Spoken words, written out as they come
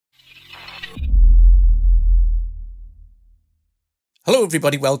Hello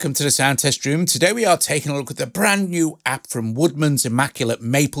everybody, welcome to the Sound Test Room. Today we are taking a look at the brand new app from Woodman's immaculate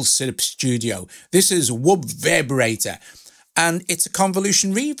maple syrup studio. This is WoodVerberator and it's a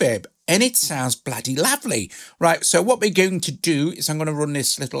convolution reverb and it sounds bloody lovely. Right, so what we're going to do is I'm going to run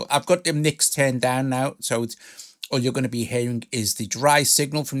this little, I've got the mix turned down now, so all you're going to be hearing is the dry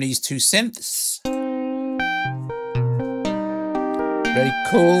signal from these two synths. Very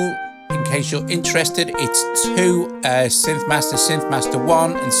cool. In case you're interested, it's two SynthMaster, SynthMaster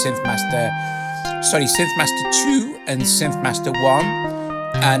 1 and SynthMaster 2 and SynthMaster 1,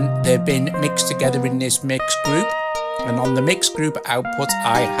 and they've been mixed together in this mix group. And on the mix group output,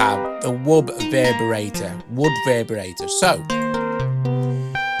 I have the WoodVerberator. So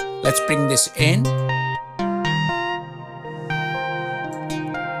let's bring this in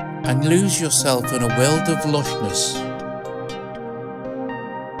and lose yourself in a world of lushness.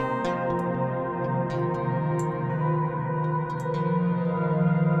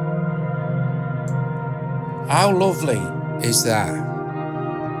 How lovely is that?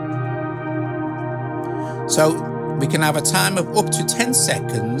 So we can have a time of up to 10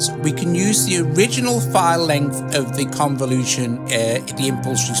 seconds. We can use the original file length of the convolution, the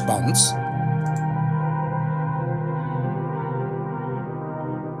impulse response.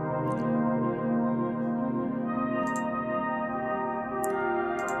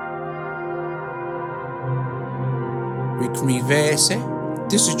 We can reverse it.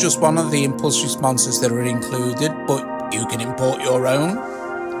 This is just one of the impulse responses that are included, but you can import your own.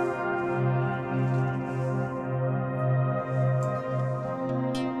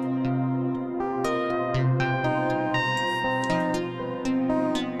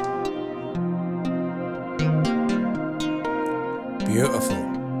 Beautiful.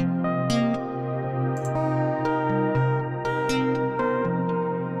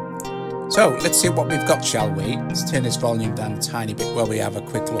 So let's see what we've got, shall we? Let's turn this volume down a tiny bit while we have a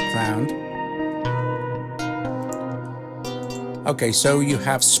quick look round. Okay, so you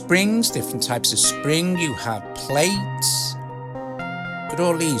have springs, different types of spring. You have plates. Look at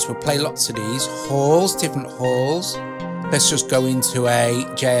all these. We'll play lots of these. Halls, different halls. Let's just go into a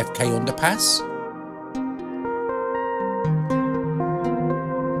JFK underpass.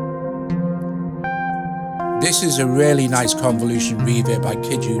 This is a really nice convolution reverb, I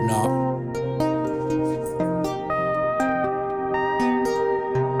kid you not.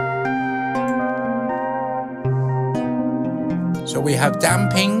 So we have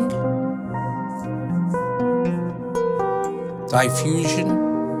damping, diffusion,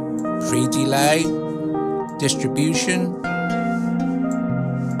 pre-delay, distribution.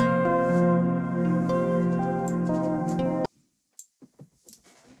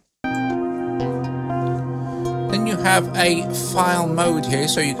 Then you have a file mode here,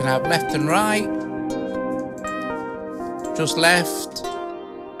 so you can have left and right, just left,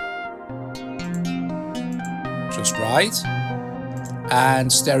 just right,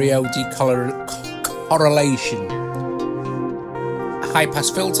 and stereo decorrelation, high pass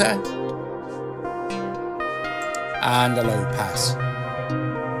filter, and a low pass.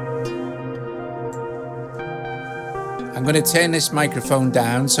 I'm going to turn this microphone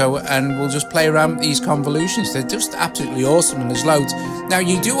down, and we'll just play around with these convolutions. They're just absolutely awesome, and there's loads. Now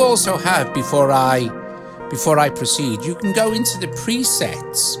you do also have, before I proceed, you can go into the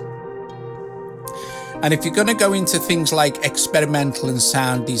presets. And if you're going to go into things like experimental and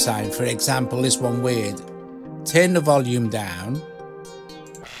sound design, for example, this one weird, turn the volume down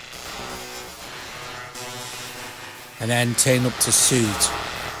and then turn up to suit.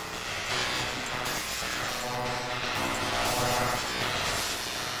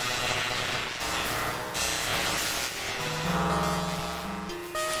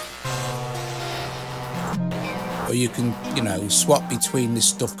 Or you can, you know, swap between this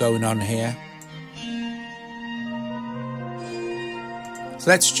stuff going on here. So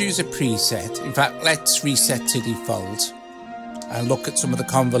let's choose a preset. In fact, let's reset to default and look at some of the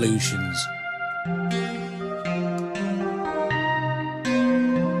convolutions.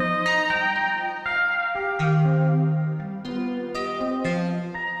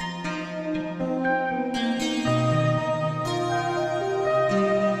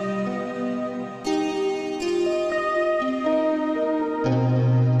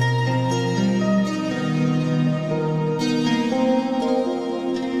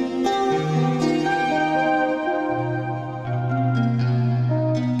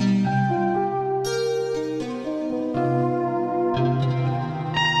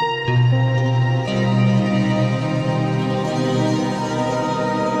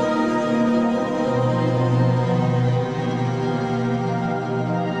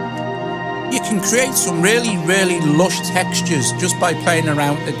 can create some really, really lush textures just by playing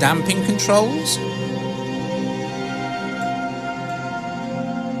around with the damping controls.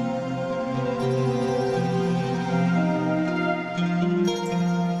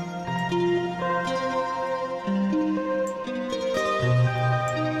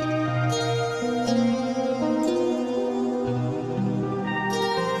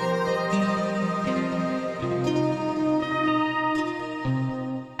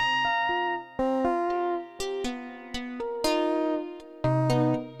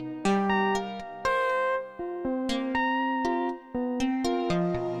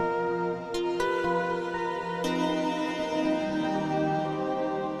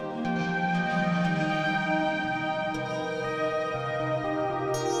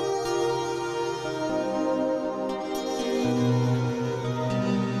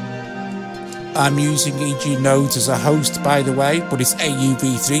 I'm using EG Nodes as a host, by the way, but it's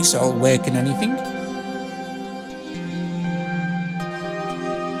AUV3, so it'll work in anything.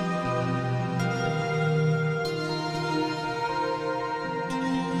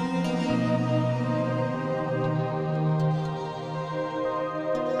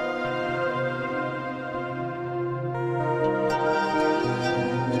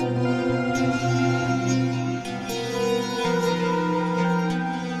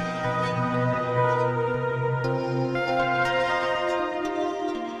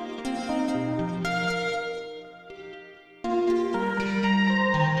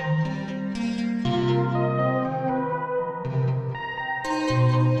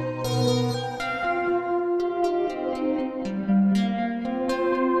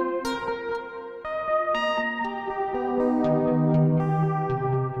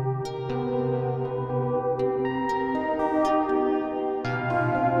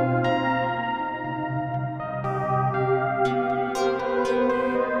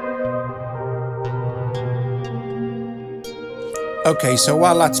 Okay, so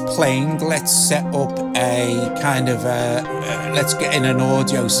while that's playing, let's set up a kind of let's get in an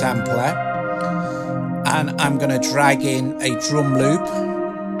audio sampler, and I'm going to drag in a drum loop.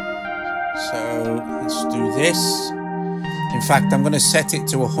 So let's do this. In fact, I'm going to set it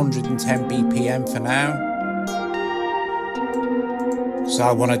to 110 BPM for now. So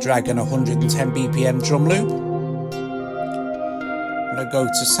I want to drag in 110 BPM drum loop. I'm going to go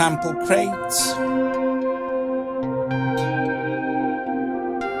to sample crates.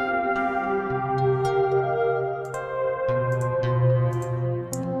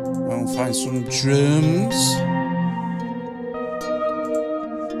 Find some drums.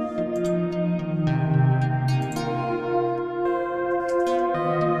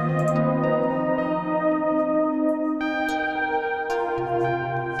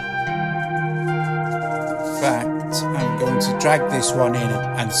 In fact, I'm going to drag this one in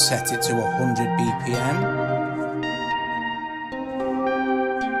and set it to 100 BPM.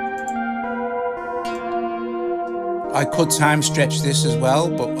 I could time stretch this as well,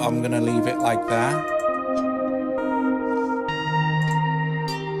 but I'm going to leave it like that.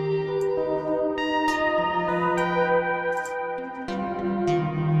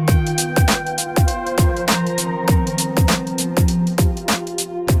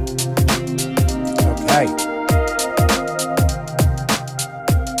 Okay.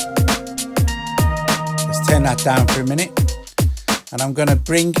 Let's turn that down for a minute. And I'm going to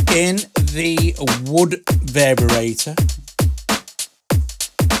bring in the WoodVerberator.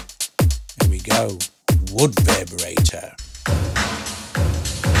 There we go, WoodVerberator.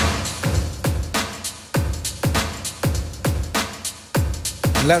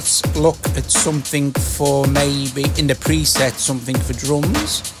 Let's look at something for maybe in the preset, something for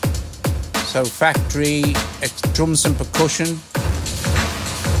drums. So factory, drums and percussion.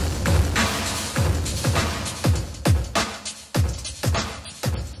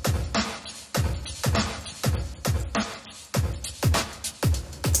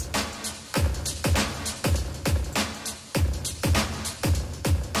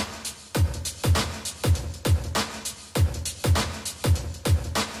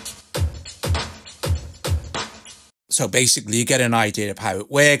 So basically you get an idea of how it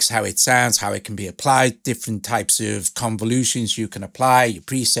works, how it sounds, how it can be applied, different types of convolutions you can apply, your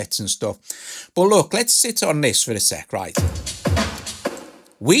presets and stuff. But look, let's sit on this for a sec, right?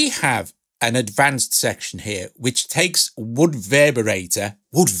 We have an advanced section here, which takes WoodVerberator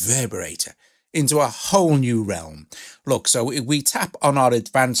into a whole new realm. Look, so if we tap on our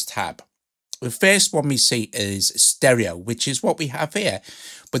advanced tab, the first one we see is stereo, which is what we have here.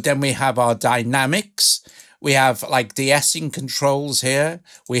 But then we have our dynamics. We have like de-essing controls here.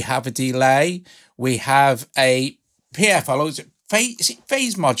 We have a delay. We have a PFL, phase, is it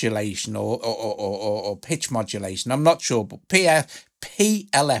phase modulation or pitch modulation? I'm not sure, but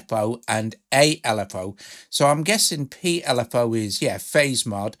PLFO and ALFO. So I'm guessing PLFO is, yeah, phase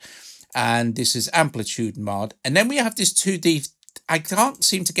mod, and this is amplitude mod. And then we have this 2D. I can't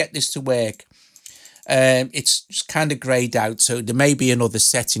seem to get this to work. It's just kind of grayed out, so there may be another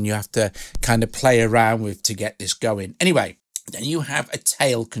setting you have to kind of play around with to get this going. Anyway, then you have a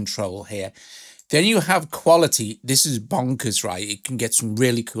tail control here. Then you have quality. This is bonkers, right? It can get some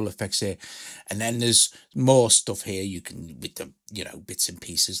really cool effects here. And then there's more stuff here you can, with the, you know, bits and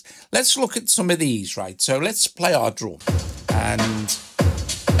pieces. Let's look at some of these, right? So let's play our drum and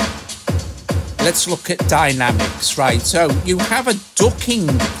let's look at dynamics, right? So you have a ducking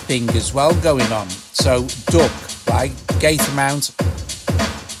thing as well going on. So duck, right? Gate amount.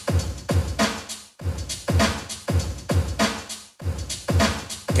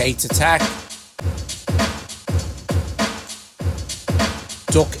 Gate attack.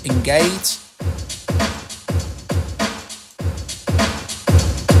 Duck and gate.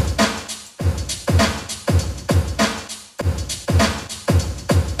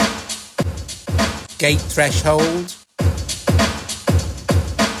 Gate threshold.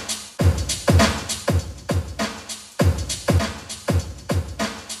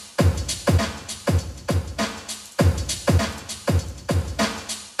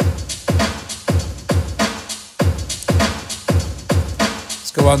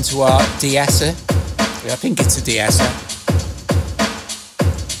 Let's go on to our de-esser. I think it's a de-esser.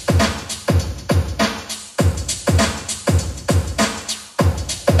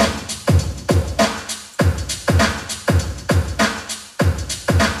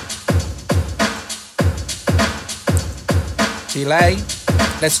 Delay.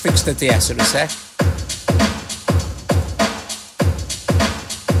 Let's fix the de-esser a sec.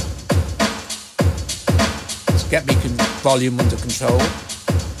 Let's get me volume under control.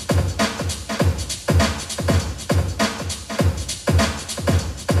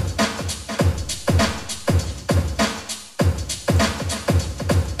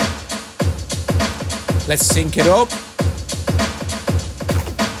 Let's sync it up.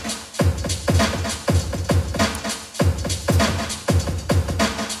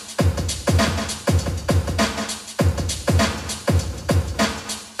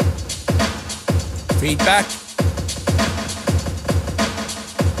 Feedback.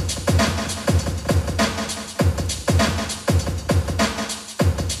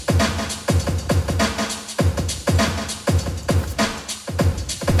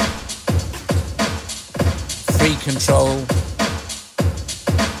 Free control.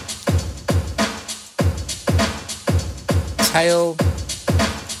 Tail.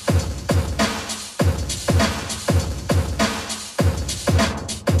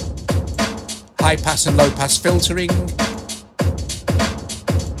 High pass and low pass filtering.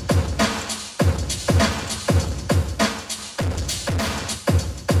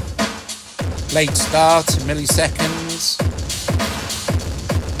 Late start, milliseconds.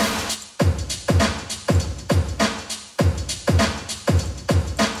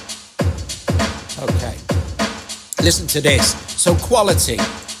 Okay. Listen to this. So quality.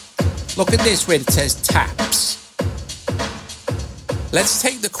 Look at this where it says taps. Let's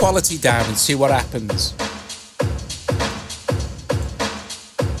take the quality down and see what happens.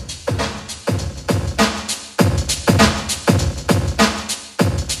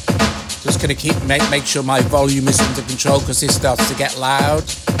 Just going to make sure my volume is under control because this starts to get loud.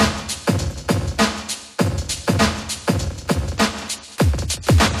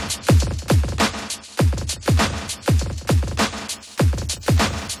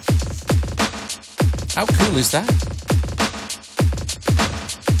 How cool is that?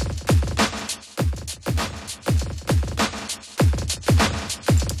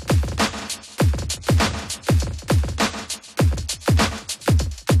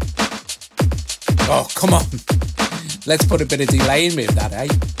 Oh, come on. Let's put a bit of delay in with that, eh?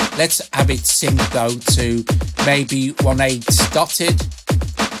 Let's have it synced though to maybe 1/8 dotted.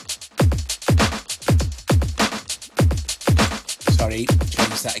 Sorry,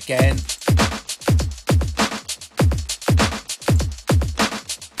 change that again.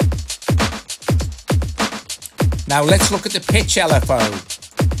 Now let's look at the pitch LFO.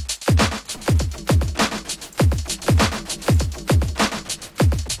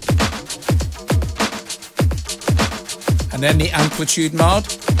 And then the amplitude mod.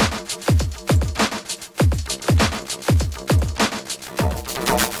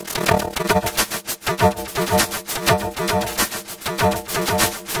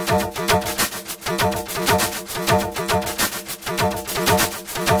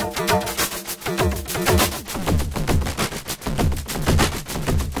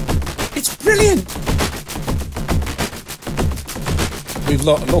 brilliant. We've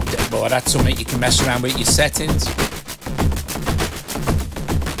looked at, well, that's something you can mess around with your settings.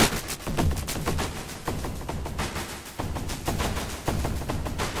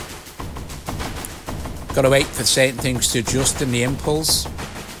 Got to wait for certain things to adjust in the impulse.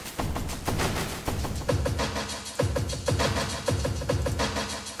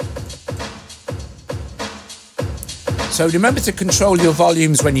 So remember to control your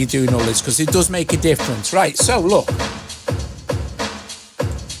volumes when you're doing all this, because it does make a difference. Right, so look.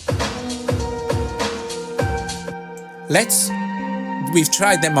 We've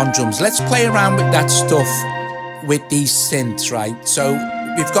tried them on drums. Let's play around with that stuff with these synths, right? So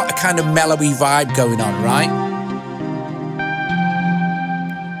we've got a kind of mellowy vibe going on, right?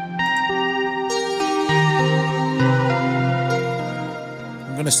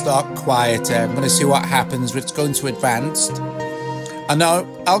 I'm going to start quieter. I'm going to see what happens. Let's go into advanced. And now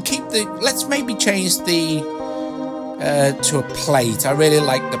I'll keep the, let's maybe change the to a plate. I really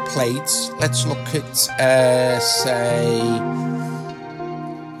like the plates. Let's look at say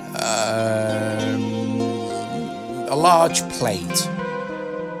a large plate.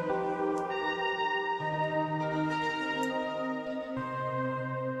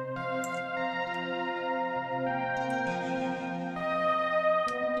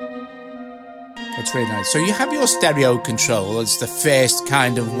 That's really nice. So you have your stereo control as the first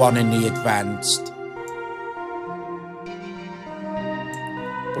kind of one in the advanced.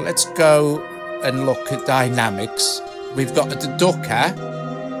 But let's go and look at dynamics. We've got the deducker.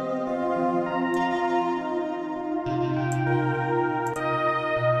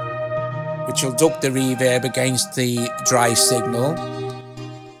 Which will duck the reverb against the dry signal.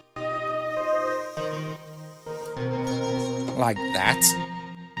 Like that.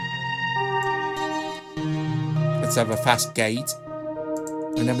 Let's have a fast gate.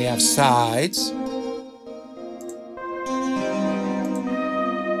 And then we have sides.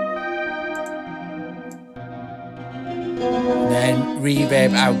 And then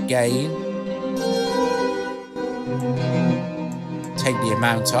reverb out gain. Take the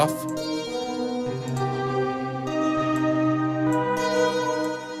amount off.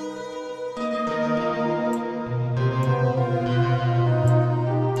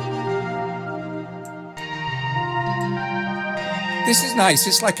 This is nice,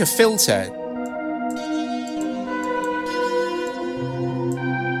 it's like a filter.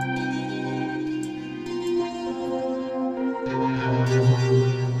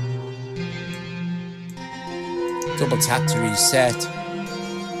 Double tap to reset.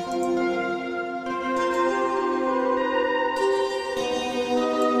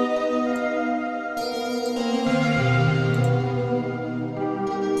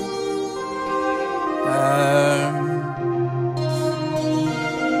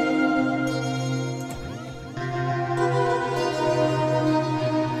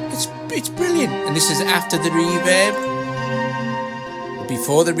 It's brilliant. And this is after the reverb. Or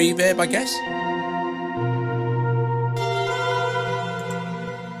before the reverb, I guess.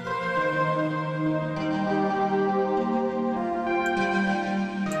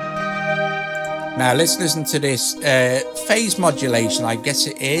 Now let's listen to this phase modulation. I guess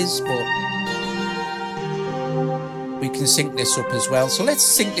it is, but we can sync this up as well. So let's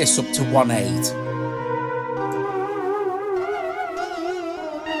sync this up to 1/8.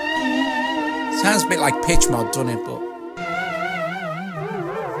 Sounds a bit like pitch mod, doesn't it? But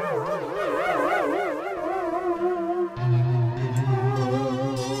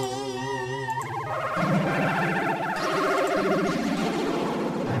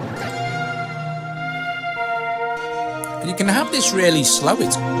and you can have this really slow.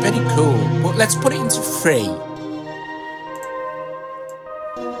 It's very cool. But let's put it into 3.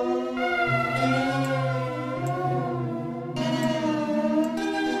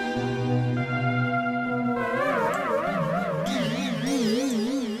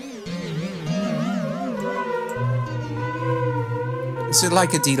 Is it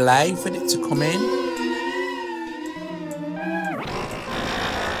like a delay for it to come in?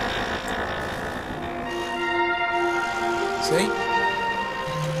 See?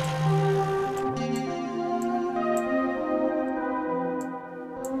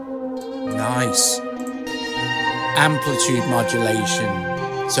 Nice. Amplitude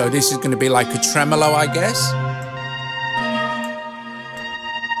modulation. So this is going to be like a tremolo, I guess.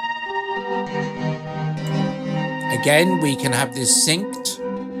 Again, we can have this synced.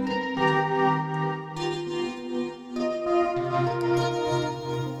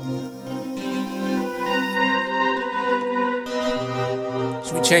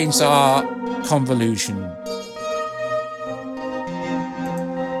 So we change our convolution.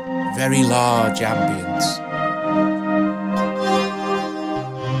 very large ambience.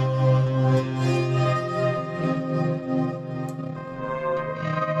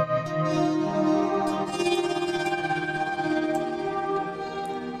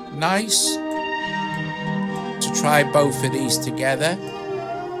 Nice to try both of these together.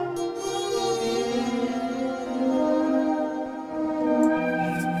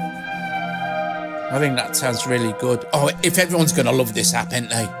 I think that sounds really good. Oh, if everyone's going to love this app, ain't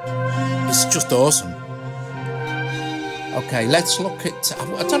they? It's just awesome. Okay, let's look at...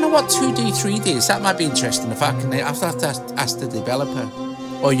 I don't know what 2D, 3D is. That might be interesting. If I can... I'll have to ask the developer.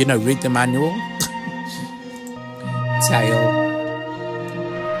 Or, you know, read the manual. Tail.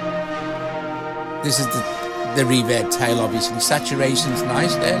 This is the reverb tail, obviously. Saturation's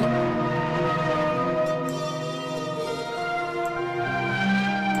nice there.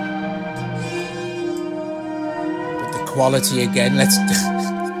 But the quality again, let's...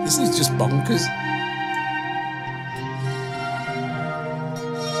 This is just bonkers.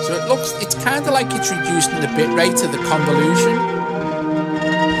 So it looks... It's kind of like it's reducing the bit rate of the convolution.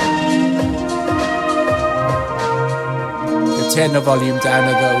 You turn the volume down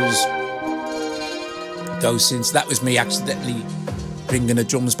of those synths. That was me accidentally bringing the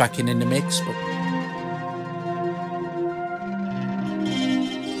drums back in the mix, but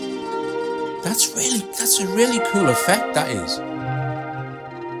that's a really cool effect, that is.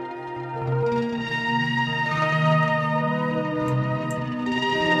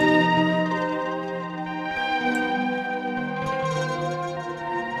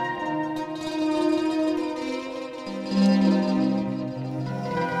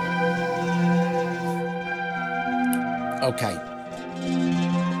 Okay.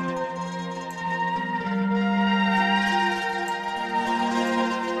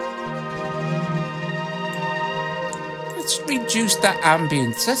 Let's reduce that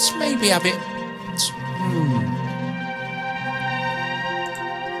ambience. Let's maybe have it...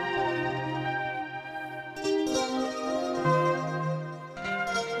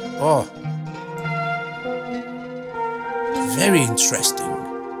 Oh. Very interesting.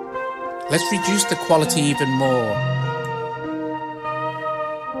 Let's reduce the quality even more.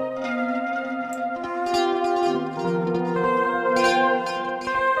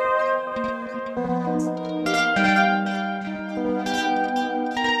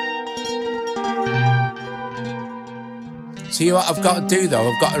 See what I've got to do though?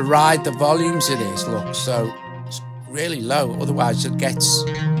 I've got to ride the volumes of this, look, so it's really low, otherwise it gets...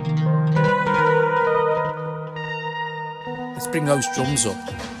 Let's bring those drums up.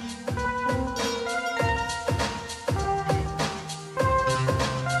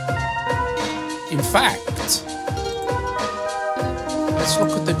 In fact, let's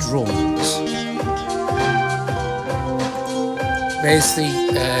look at the drums. There's the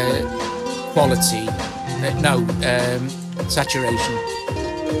quality, saturation.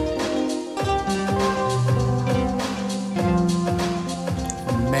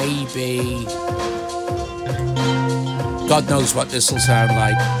 Maybe... God knows what this will sound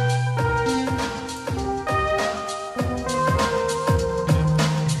like.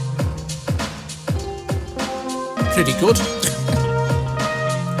 Pretty good.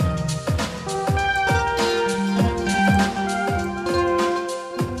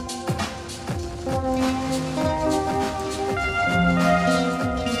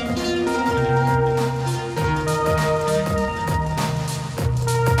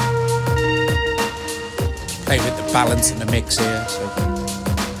 Play with the balance in the mix here. So.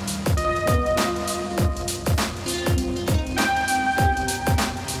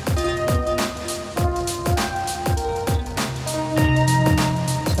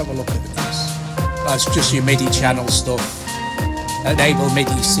 Let's have a look at this. That's just your MIDI channel stuff. Enable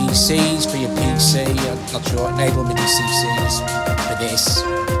MIDI CCs for your PC. I'm not sure. Enable MIDI CCs for this.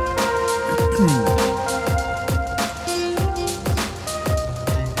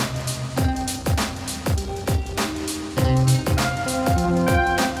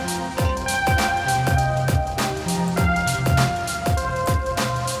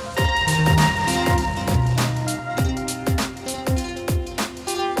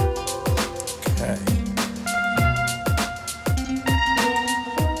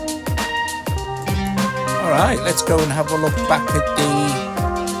 Let's go and have a look back at the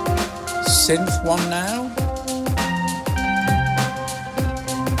synth one now.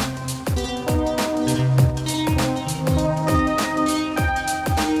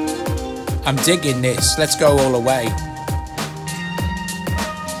 I'm digging this. Let's go all the way.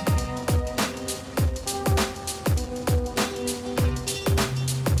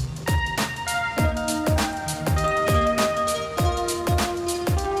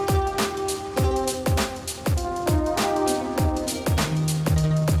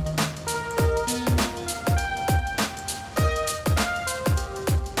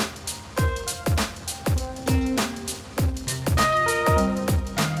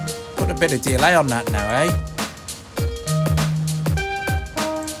 bit of delay on that now, eh?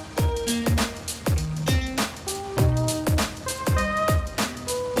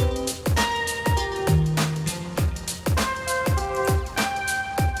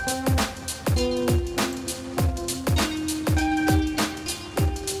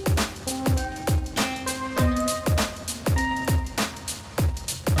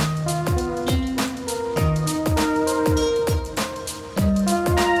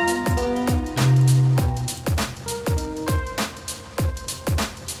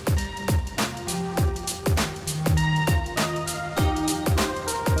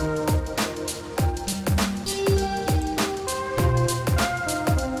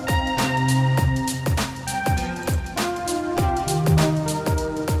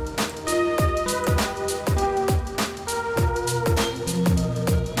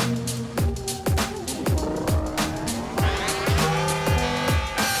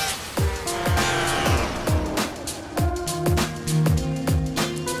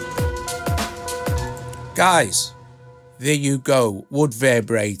 Guys, there you go.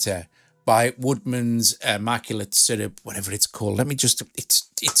 WoodVerberator by Woodman's Immaculate Syrup, whatever it's called. Let me just, it's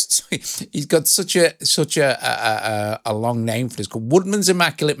he's got such a long name for this. It's called Woodman's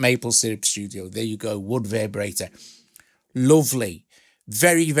Immaculate Maple Syrup Studio. There you go, WoodVerberator. Lovely.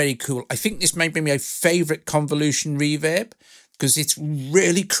 Very, very cool. I think this may be my favorite convolution reverb because it's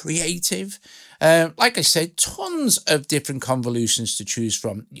really creative. Like I said, tons of different convolutions to choose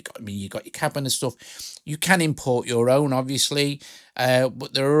from. You got your cabinet stuff. You can import your own, obviously,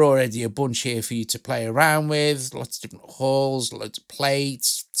 but there are already a bunch here for you to play around with. Lots of different halls, loads of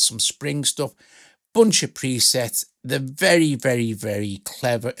plates, some spring stuff, bunch of presets. The very, very, very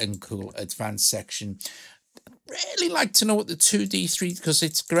clever and cool advanced section. Really like to know what the 2D3, because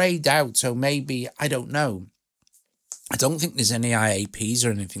it's grayed out, so maybe, I don't know. I don't think there's any IAPs or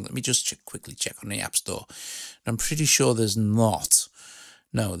anything. Let me just quickly check on the App Store. I'm pretty sure there's not.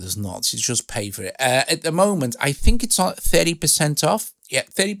 No, there's not. You just pay for it. At the moment, I think it's on 30% off. Yeah,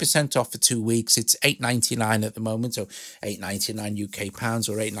 30% off for 2 weeks. It's $8.99 at the moment, so $8.99 UK pounds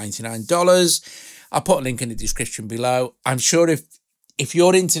or $8.99. I'll put a link in the description below. I'm sure if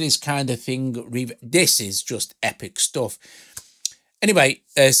you're into this kind of thing, this is just epic stuff. Anyway,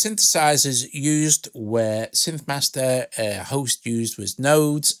 synthesizers used were SynthMaster, host used was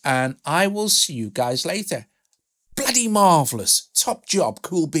Nodes, and I will see you guys later. Bloody marvellous. Top job,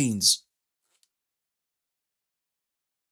 cool beans.